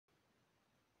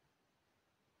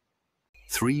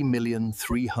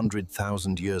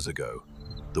3,300,000 years ago,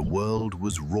 the world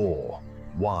was raw,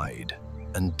 wide,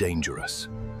 and dangerous.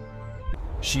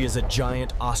 She is a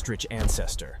giant ostrich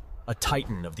ancestor, a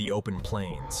titan of the open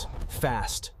plains,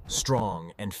 fast,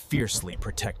 strong, and fiercely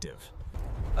protective.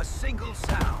 A single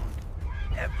sound,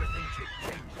 everything should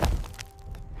change.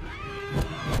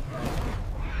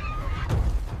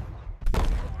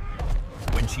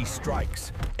 When she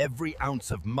strikes, every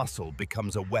ounce of muscle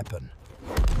becomes a weapon.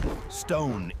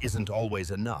 Stone isn't always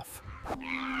enough.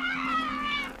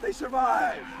 They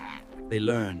survive! They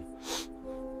learn.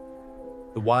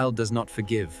 The wild does not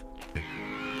forgive,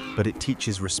 but it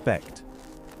teaches respect,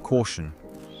 caution,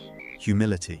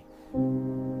 humility.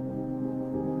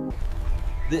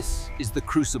 This is the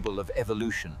crucible of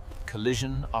evolution.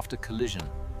 Collision after collision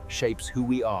shapes who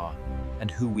we are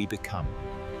and who we become.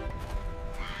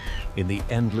 In the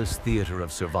endless theater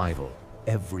of survival,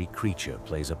 every creature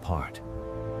plays a part.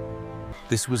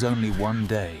 This was only one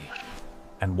day,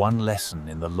 and one lesson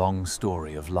in the long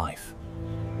story of life.